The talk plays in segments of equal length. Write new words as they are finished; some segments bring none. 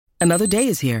Another day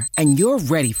is here, and you're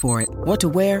ready for it. What to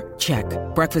wear? Check.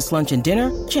 Breakfast, lunch, and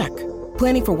dinner? Check.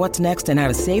 Planning for what's next and how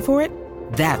to save for it?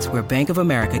 That's where Bank of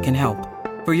America can help.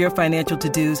 For your financial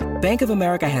to-dos, Bank of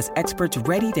America has experts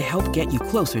ready to help get you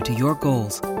closer to your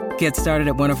goals. Get started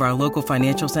at one of our local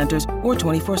financial centers or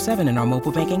 24/7 in our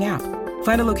mobile banking app.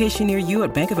 Find a location near you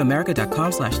at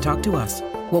bankofamerica.com/talktous.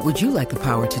 What would you like the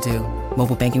power to do?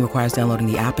 Mobile banking requires downloading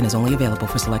the app and is only available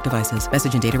for select devices.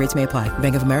 Message and data rates may apply.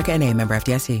 Bank of America N.A., member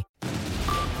FDIC.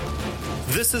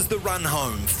 This is the Run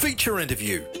Home feature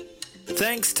interview.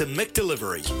 Thanks to Mick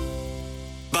Delivery.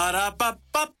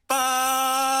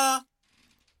 Ba-da-ba-ba-ba.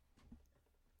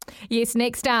 Yes,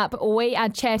 next up, we are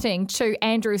chatting to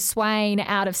Andrew Swain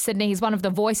out of Sydney. He's one of the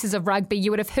voices of rugby.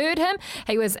 You would have heard him.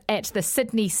 He was at the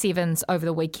Sydney Sevens over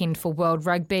the weekend for World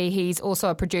Rugby. He's also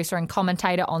a producer and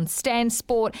commentator on Stan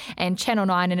Sport and Channel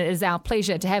 9, and it is our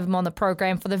pleasure to have him on the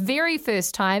program for the very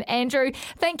first time. Andrew,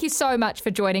 thank you so much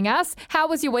for joining us. How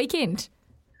was your weekend?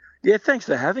 Yeah, thanks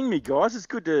for having me, guys. It's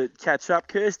good to catch up,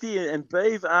 Kirsty and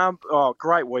Beav.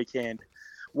 Great weekend.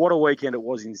 What a weekend it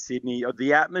was in Sydney.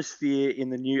 The atmosphere in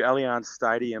the new Allianz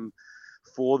Stadium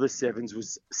for the Sevens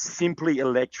was simply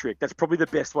electric. That's probably the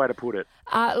best way to put it.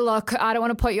 Look, I don't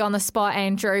want to put you on the spot,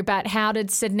 Andrew, but how did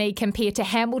Sydney compare to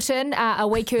Hamilton a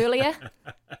week earlier?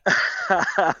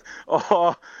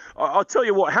 I'll tell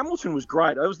you what, Hamilton was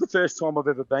great. It was the first time I've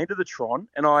ever been to the Tron,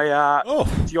 and I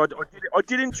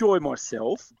did enjoy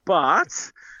myself,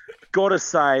 but got to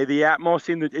say the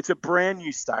atmosphere it's a brand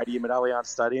new stadium at Allianz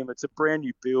Stadium. It's a brand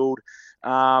new build,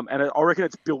 and I reckon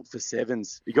it's built for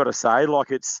Sevens. You got to say,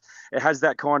 like it has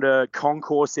that kind of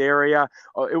concourse area.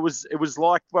 It was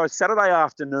like Saturday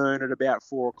afternoon at about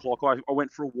 4:00. I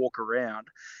went for a walk around,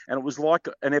 and it was like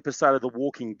an episode of The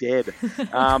Walking Dead.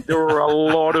 There were a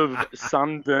lot of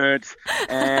sunburnt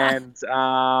and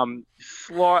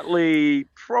slightly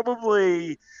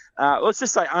probably. Let's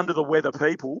just say under the weather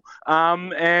people,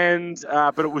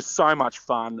 but it was so much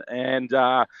fun. And,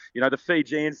 the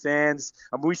Fijian fans,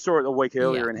 we saw it a week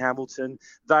earlier in Hamilton.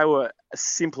 They were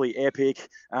simply epic.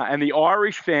 And the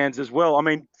Irish fans as well. I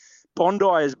mean,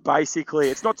 Bondi is basically,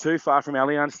 it's not too far from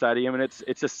Allianz Stadium, and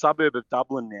it's a suburb of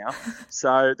Dublin now.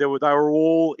 So they were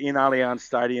all in Allianz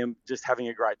Stadium just having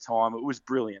a great time. It was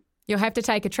brilliant. You'll have to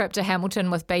take a trip to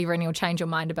Hamilton with Beaver and you'll change your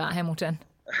mind about Hamilton.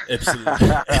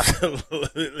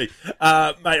 Absolutely.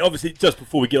 Mate, obviously, just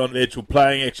before we get on to the actual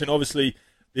playing action, obviously,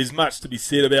 there's much to be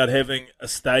said about having a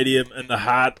stadium in the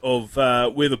heart of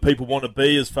where the people want to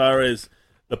be as far as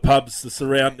the pubs, the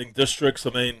surrounding districts.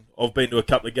 I mean, I've been to a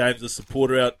couple of games as a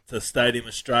supporter out to Stadium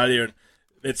Australia, and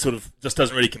it sort of just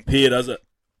doesn't really compare, does it?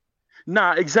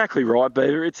 No, exactly right,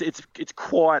 Beaver. It's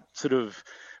quite sort of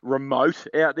remote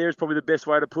out there is probably the best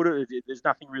way to put it. There's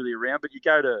nothing really around, but you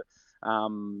go to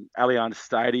Allianz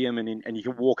Stadium and you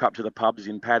can walk up to the pubs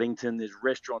in Paddington. There's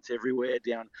restaurants everywhere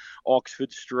down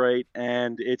Oxford Street,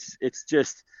 and it's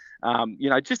just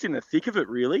just in the thick of it,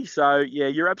 really. So yeah,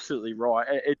 you're absolutely right.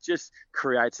 It just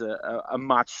creates a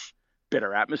much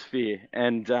better atmosphere,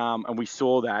 and we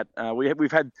saw that.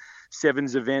 We've had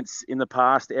Sevens events in the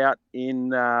past out in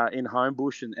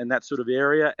Homebush and that sort of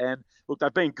area, and look,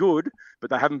 they've been good, but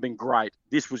they haven't been great.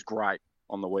 This was great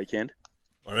on the weekend.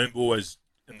 I remember always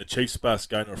in the Chiefs bus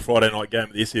going to a Friday night game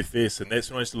at the SFS, and that's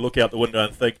when I used to look out the window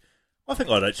and think, I think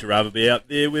I'd actually rather be out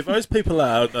there where those people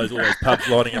are, and those all those pubs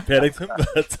lining in Paddington.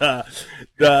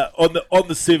 But on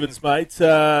the Sevens, mate,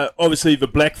 obviously the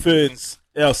Black Ferns,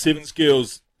 our Sevens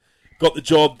girls, got the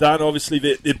job done. Obviously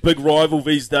their big rival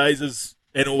these days is,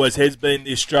 and always has been,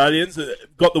 the Australians.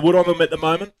 Got the wood on them at the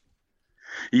moment?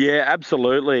 Yeah,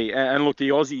 absolutely. And look, the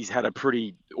Aussies had a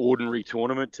pretty ordinary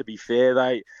tournament, to be fair.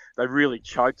 They really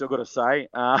choked, I've got to say,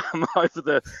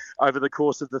 over the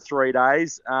course of the 3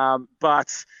 days.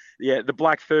 But yeah, the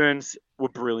Black Ferns were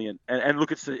brilliant. And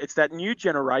look, it's that new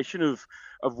generation of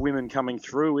women coming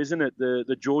through, isn't it?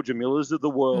 The Georgia Millers of the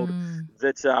world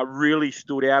that really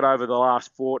stood out over the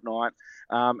last fortnight,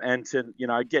 and to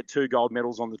get 2 gold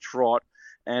medals on the trot,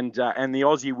 and the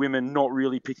Aussie women not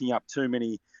really picking up too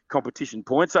many competition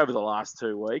points over the last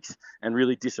 2 weeks, and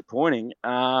really disappointing.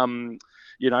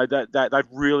 That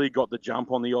they've really got the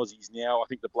jump on the Aussies now. I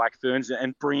think the Black Ferns,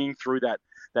 and bringing through that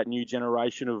new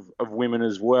generation of women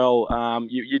as well.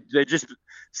 They're just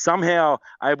somehow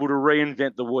able to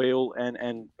reinvent the wheel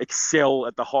and excel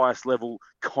at the highest level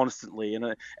constantly.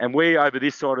 And we, over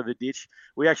this side of the ditch,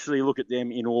 we actually look at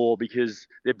them in awe because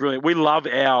they're brilliant. We love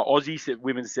our Aussie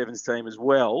women's Sevens team as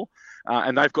well,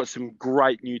 and they've got some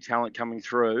great new talent coming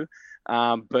through.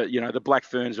 But the Black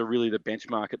Ferns are really the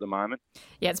benchmark at the moment.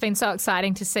 Yeah, it's been so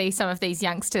exciting to see some of these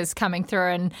youngsters coming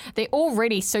through, and they're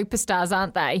already superstars,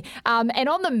 aren't they? And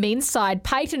on the men's side,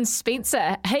 Peyton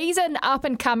Spencer, he's an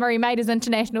up-and-comer. He made his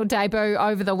international debut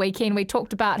over the weekend. We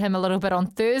talked about him a little bit on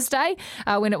Thursday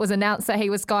when it was announced that he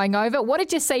was going over. What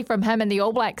did you see from him in the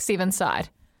All Black 7 side?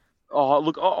 Oh,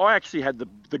 look, I actually had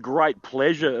the great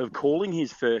pleasure of calling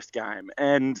his first game,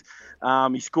 and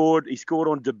he scored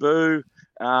on debut.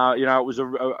 It was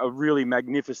a really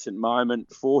magnificent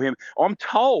moment for him. I'm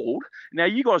told, now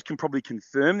you guys can probably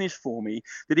confirm this for me,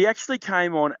 that he actually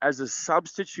came on as a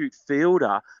substitute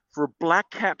fielder for a Black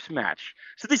Caps match.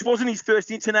 So this wasn't his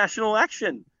first international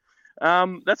action.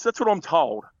 That's what I'm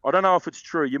told. I don't know if it's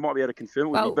true. You might be able to confirm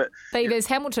it with me. But Beavers,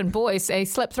 Hamilton boys, he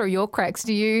slipped through your cracks.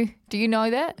 Do you know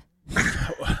that?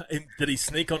 Did he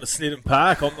sneak onto Sneddon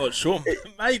Park? I'm not sure.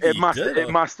 Maybe it must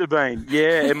have been.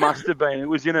 Yeah, it must have been. It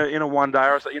was in a one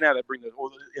day. They bring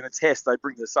in a test they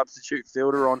bring the substitute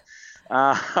fielder on.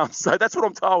 So that's what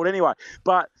I'm told anyway.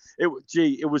 But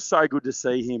it was so good to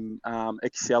see him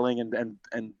excelling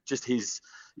and just his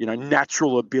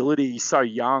natural ability. He's so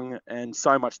young and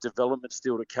so much development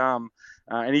still to come.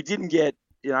 And he didn't get.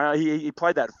 He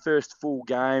played that first full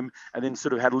game and then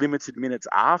sort of had limited minutes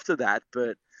after that,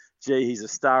 but. Gee, he's a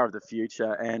star of the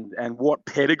future, and what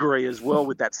pedigree as well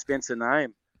with that Spencer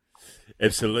name.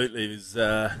 Absolutely.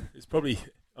 There's probably,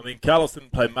 Carlos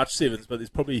didn't play much sevens, but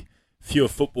there's probably fewer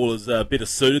footballers better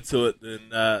suited to it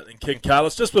than King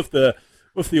Carlos. Just with the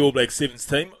All Black Sevens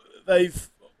team, they've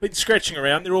been scratching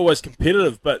around. They're always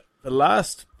competitive, but the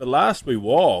last wee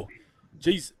while,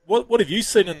 geez, what have you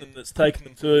seen in them that's taken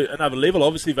them to another level?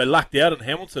 Obviously, they lucked out in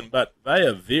Hamilton, but they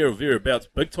are very, very about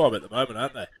big time at the moment,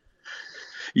 aren't they?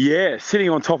 Yeah, sitting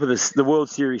on top of the World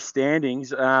Series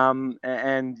standings, I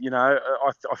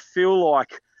feel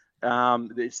like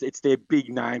it's their big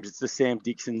names. It's the Sam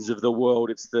Dixons of the world.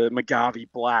 It's the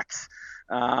McGarvey Blacks.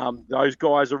 Those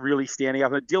guys are really standing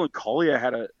up. Dylan Collier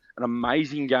had an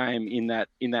amazing game in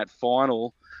that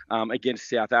final against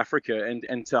South Africa,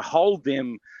 and to hold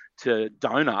them to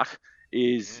donut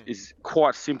is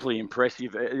quite simply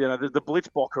impressive. The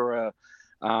Blitzbokke are.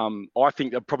 I think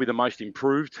they're probably the most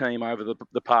improved team over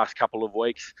the past couple of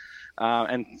weeks,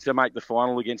 and to make the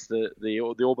final against the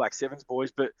All Black Sevens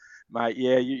boys. But mate,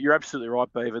 yeah, you're absolutely right,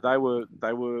 Beaver. They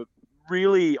were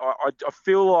really. I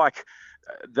feel like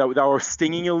they were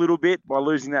stinging a little bit by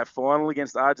losing that final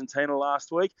against Argentina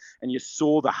last week, and you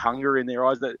saw the hunger in their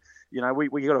eyes. That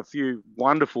we got a few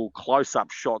wonderful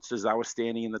close-up shots as they were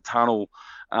standing in the tunnel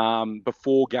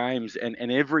before games, and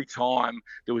every time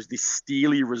there was this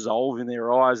steely resolve in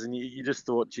their eyes, and you just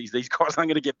thought, geez, these guys aren't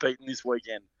going to get beaten this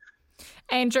weekend.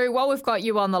 Andrew, while we've got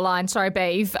you on the line, sorry,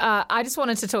 Beav, I just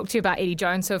wanted to talk to you about Eddie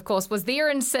Jones, who, of course, was there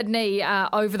in Sydney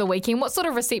over the weekend. What sort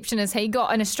of reception has he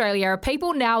got in Australia? Are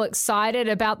people now excited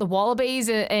about the Wallabies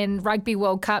in Rugby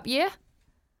World Cup year?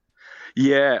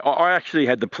 Yeah, I actually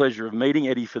had the pleasure of meeting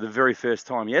Eddie for the very first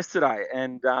time yesterday,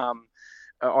 and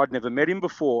I'd never met him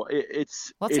before.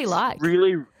 What's he like?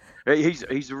 Really,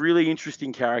 he's a really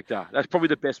interesting character. That's probably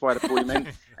the best way to put him in.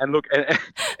 And look,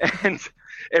 and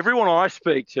everyone I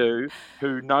speak to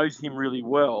who knows him really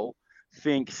well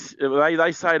thinks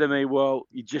they say to me, "Well,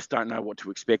 you just don't know what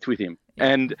to expect with him."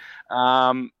 Yeah. And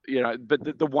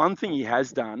but the one thing he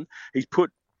has done, he's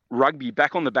put rugby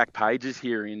back on the back pages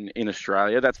here in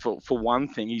Australia. That's for one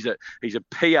thing. He's a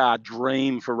PR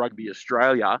dream for Rugby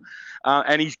Australia,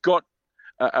 and he's got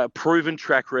a proven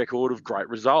track record of great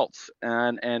results.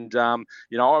 And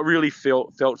I really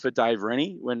felt for Dave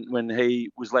Rennie when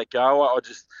he was let go.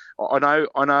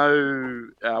 I know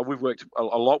we've worked a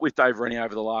lot with Dave Rennie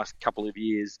over the last couple of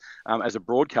years as a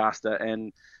broadcaster,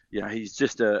 and he's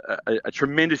just a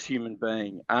tremendous human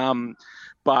being.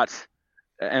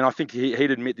 And I think he'd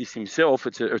admit this himself.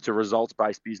 It's a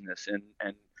results-based business,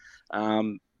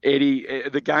 and Eddie,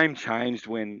 the game changed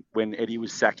when Eddie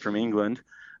was sacked from England,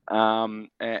 and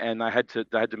they had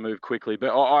to move quickly.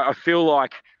 But I feel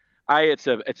like it's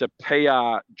a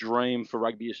PR dream for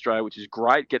Rugby Australia, which is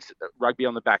great. Gets rugby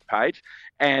on the back page,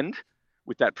 and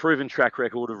with that proven track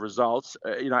record of results,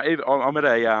 I'm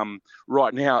at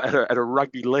right now at a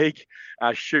rugby league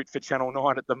shoot for Channel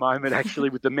 9 at the moment, actually,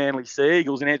 with the Manly Sea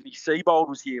Eagles, and Anthony Seibold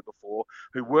was here before,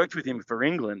 who worked with him for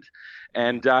England,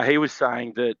 and he was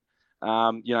saying that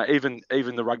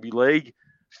even the rugby league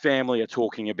family are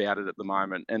talking about it at the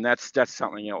moment, and that's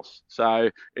something else.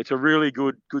 So it's a really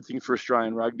good thing for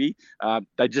Australian rugby.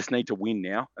 They just need to win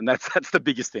now, and that's the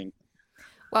biggest thing.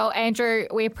 Well, Andrew,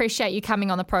 we appreciate you coming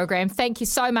on the program. Thank you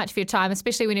so much for your time,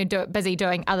 especially when you're busy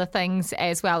doing other things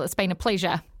as well. It's been a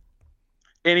pleasure.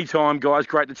 Anytime, guys.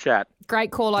 Great to chat.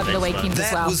 Great call over the weekend as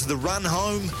well. That was the Run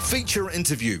Home feature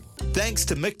interview. Thanks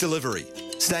to Mick Delivery.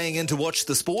 Staying in to watch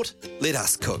the sport? Let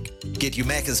us cook. Get your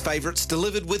Macca's favourites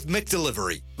delivered with Mick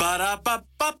Delivery.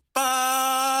 Ba-da-ba-ba-ba!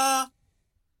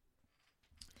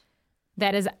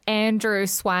 That is Andrew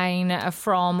Swain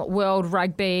from World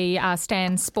Rugby,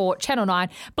 Stan Sport, Channel 9.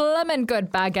 Blimmin'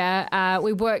 good bugger.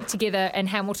 We worked together in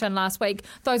Hamilton last week.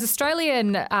 Those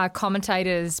Australian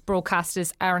commentators,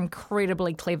 broadcasters are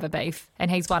incredibly clever, Beef,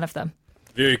 and he's one of them.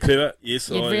 Very clever, yes.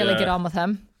 You'd really get on with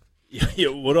him. Yeah,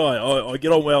 would I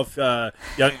get on well with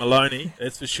young Maloney,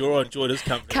 that's for sure. I enjoyed his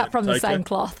company. Cut from the same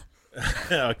cloth.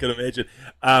 I can imagine.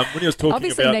 When he was talking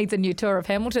Obviously about... needs a new tour of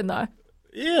Hamilton, though.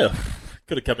 Yeah,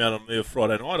 could have come out on there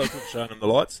Friday night. I could have shown him the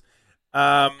lights.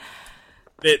 That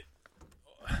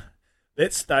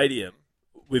stadium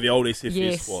where the old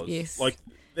SFS was, yes. like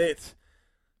that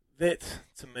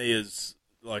to me is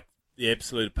like the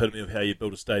absolute epitome of how you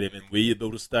build a stadium and where you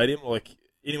build a stadium. Like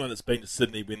anyone that's been to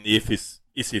Sydney when the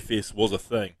SFS was a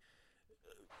thing,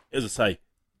 as I say,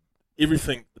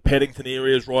 everything, the Paddington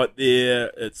area is right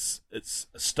there. It's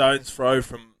a stone's throw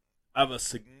from other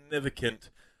significant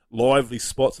lively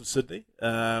spots of Sydney.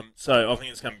 So I think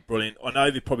it's going to be brilliant. I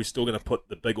know they're probably still going to put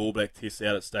the big All Black tests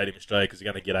out at Stadium Australia because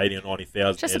they're going to get 80 or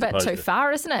 90,000. Just a bit too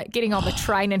far, isn't it? Getting on the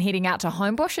train and heading out to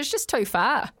Homebush is just too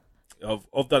far.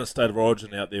 I've done a State of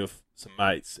Origin out there with some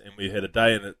mates, and we had a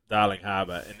day in at Darling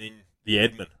Harbour, and then the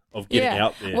admin of getting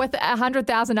out there. With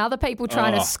 100,000 other people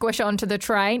trying to squish onto the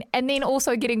train and then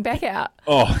also getting back out.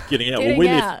 Getting out. Getting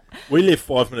out. We left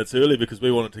 5 minutes early because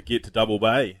we wanted to get to Double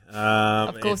Bay.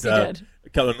 Of course you did. A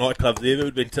couple of nightclubs there that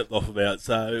we'd been tipped off about.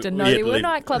 So Didn't know there were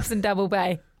nightclubs in Double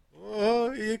Bay.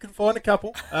 Oh, you can find a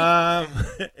couple. So I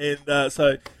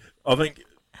think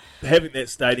having that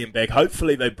stadium back,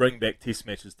 hopefully they bring back test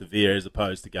matches to there as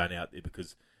opposed to going out there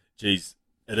because, geez,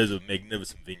 it is a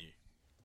magnificent venue.